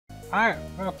Alright,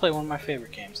 we're gonna play one of my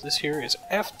favorite games. This here is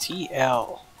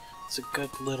FTL. It's a good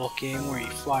little game where you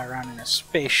fly around in a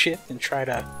spaceship and try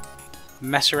to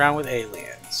mess around with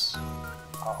aliens.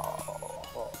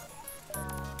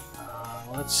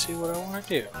 Let's see what I want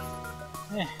to do.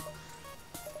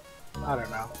 I don't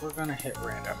know. We're gonna hit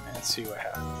random and see what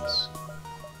happens.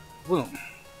 Boom.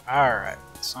 Alright,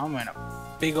 so I'm in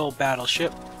a big old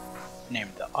battleship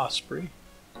named the Osprey.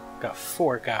 Got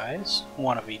 4 guys,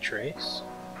 1 of each race,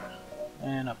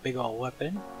 and a big old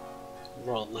weapon,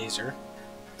 roll laser.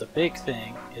 The big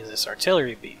thing is this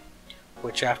artillery beam,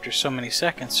 which after so many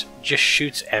seconds just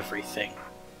shoots everything.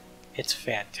 It's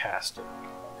fantastic.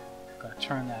 Gonna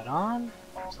turn that on,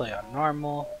 play on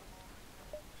normal,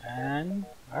 and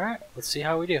alright, let's see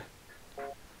how we do.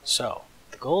 So,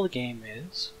 the goal of the game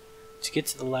is to get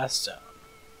to the last zone.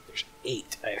 There's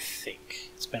 8, I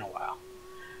think. It's been a while.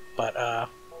 But,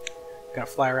 gonna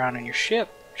fly around in your ship,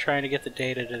 trying to get the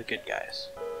data to the good guys.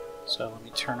 So let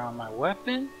me turn on my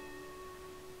weapon.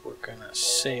 We're gonna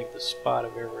save the spot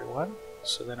of everyone,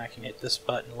 so then I can hit this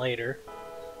button later,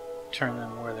 turn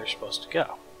them where they're supposed to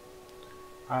go.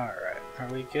 Alright, are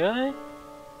we good?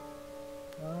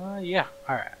 Yeah,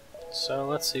 alright. So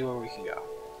let's see where we can go.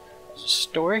 There's a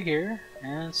store here,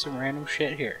 and some random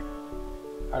shit here.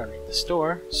 I don't need the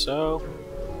store, so...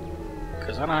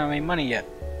 because I don't have any money yet.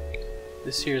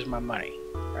 This here's my money,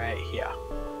 right here.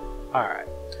 Alright,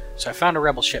 so I found a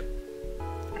rebel ship.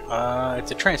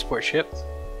 It's a transport ship,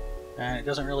 and it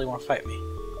doesn't really want to fight me.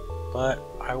 But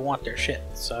I want their shit,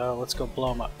 so let's go blow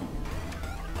them up.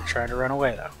 They're trying to run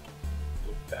away though.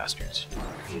 Bastards.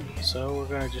 So we're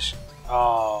gonna just...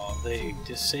 oh, they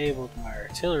disabled my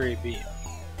artillery beam.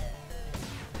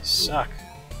 They suck.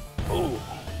 Ooh.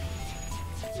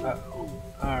 Uh-oh.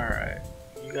 Alright,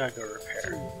 you gotta go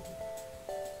repair.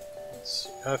 Let's see.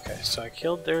 Okay, so I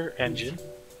killed their engine,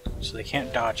 so they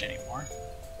can't dodge anymore.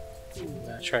 I'm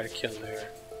gonna try to kill their...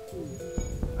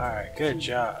 alright, good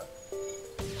job.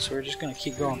 So we're just gonna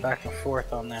keep going back and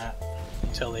forth on that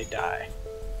until they die.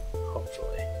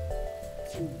 Hopefully.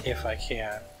 If I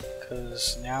can.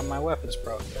 Because now my weapon's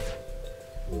broken.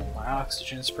 My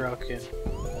oxygen's broken.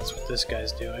 That's what this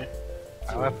guy's doing.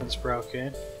 My weapon's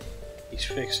broken. He's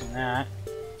fixing that.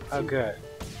 Oh, good.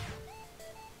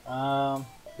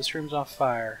 This room's on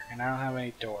fire, and I don't have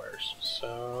any doors,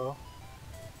 so...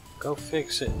 go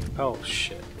fix it. Oh,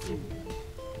 shit.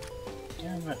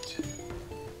 Damn it.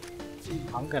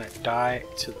 I'm gonna die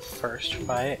to the first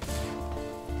fight.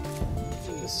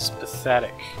 This is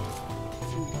pathetic.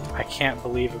 I can't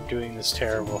believe I'm doing this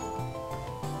terrible.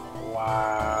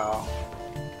 Wow.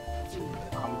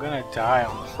 I'm gonna die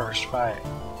on the first fight.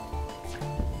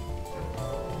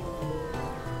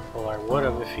 Well, I would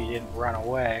have if he didn't run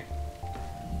away.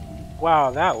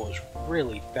 Wow, that was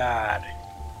really bad.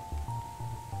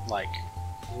 Like,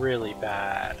 really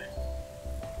bad.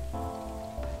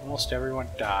 Almost everyone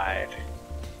died.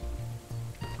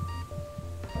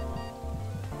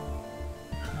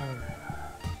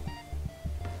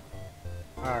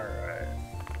 Alright.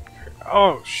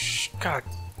 Oh, god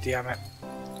damn it.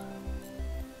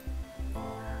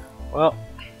 Well,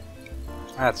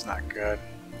 that's not good.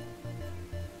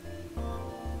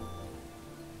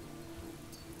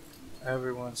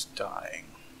 Everyone's dying.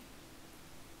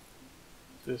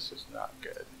 This is not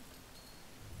good.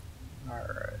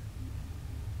 Alright.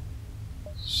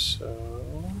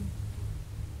 So...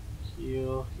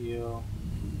 heal, heal.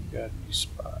 Got a new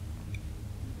spot.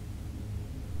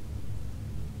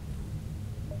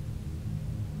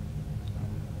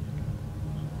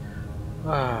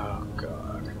 Oh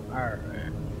god.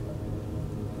 Alright.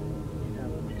 We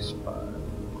have a new spot.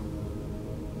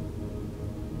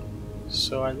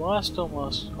 So I lost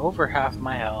almost over half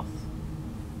my health.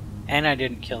 And I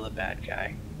didn't kill the bad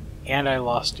guy. And I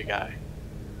lost a guy.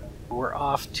 We're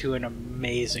off to an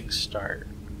amazing start.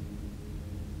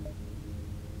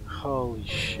 Holy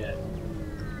shit.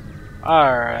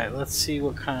 Alright, let's see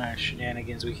what kind of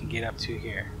shenanigans we can get up to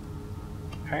here.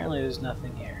 Apparently there's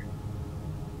nothing here.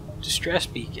 Distress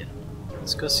beacon.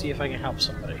 Let's go see if I can help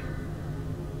somebody.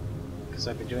 Because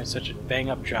I've been doing such a bang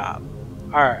up job.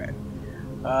 Alright.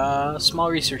 Small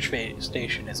research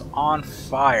station is on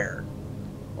fire.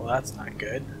 Well, that's not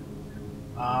good.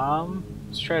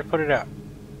 Let's try to put it out.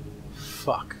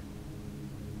 Fuck.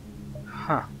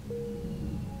 Huh.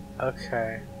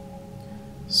 Okay.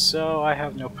 So, I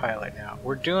have no pilot now.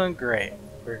 We're doing great.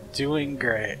 We're doing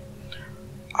great.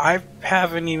 I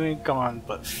haven't even gone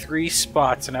but 3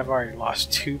 spots and I've already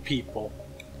lost 2 people.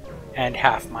 And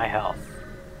half my health.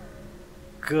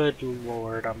 Good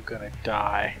lord, I'm gonna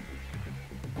die.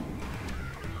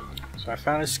 So I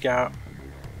found a scout.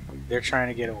 They're trying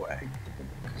to get away.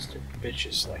 Stupid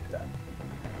bitches like that.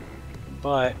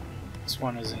 But this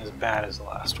one isn't as bad as the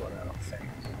last one, I don't think.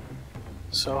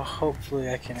 So hopefully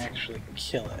I can actually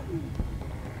kill it.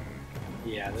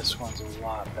 Yeah, this one's a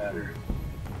lot better.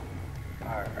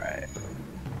 Alright.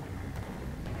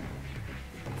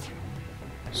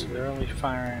 So they're only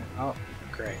firing... Oh,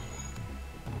 great.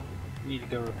 Need to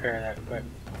go repair that quick.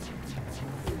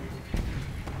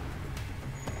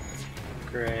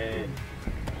 Great.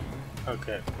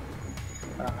 Okay.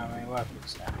 I don't have any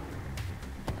weapons now.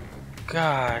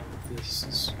 God, this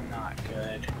is not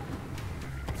good.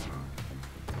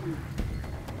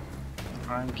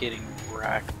 I'm getting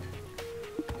wrecked.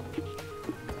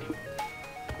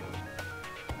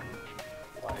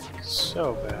 Like,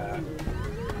 so bad.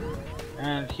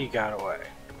 And he got away.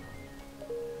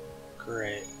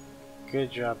 Great.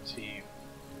 Good job, team.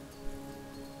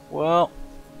 Well,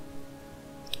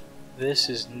 this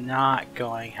is not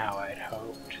going how I'd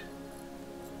hoped.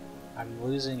 I'm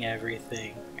losing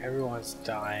everything. Everyone's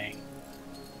dying.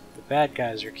 The bad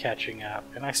guys are catching up,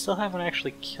 and I still haven't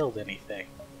actually killed anything.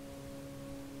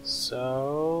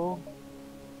 So...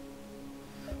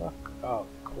 Fuck. Oh,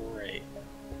 great.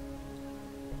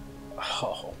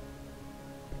 Oh.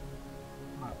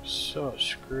 I'm so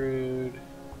screwed.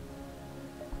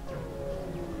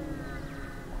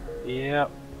 Yep.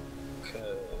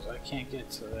 Because I can't get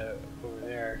to that over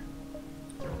there.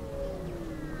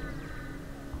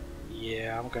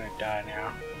 Yeah, I'm gonna die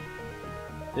now.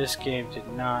 This game did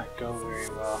not go very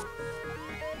well.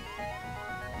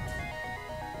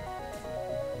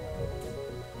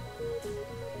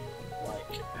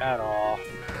 Like, at all.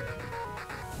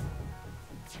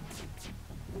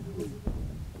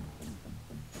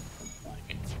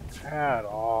 Like, at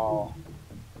all.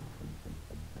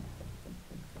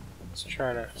 Let's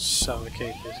try to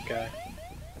suffocate this guy.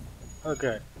 Oh,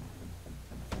 good.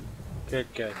 Good,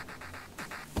 good.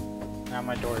 Now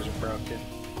my doors are broken.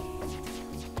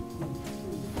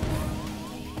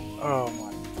 Oh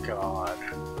my god.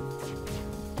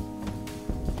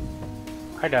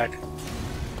 I died.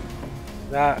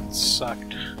 That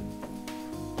sucked.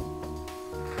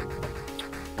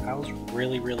 That was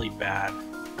really, really bad.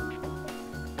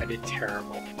 I did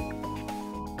terrible.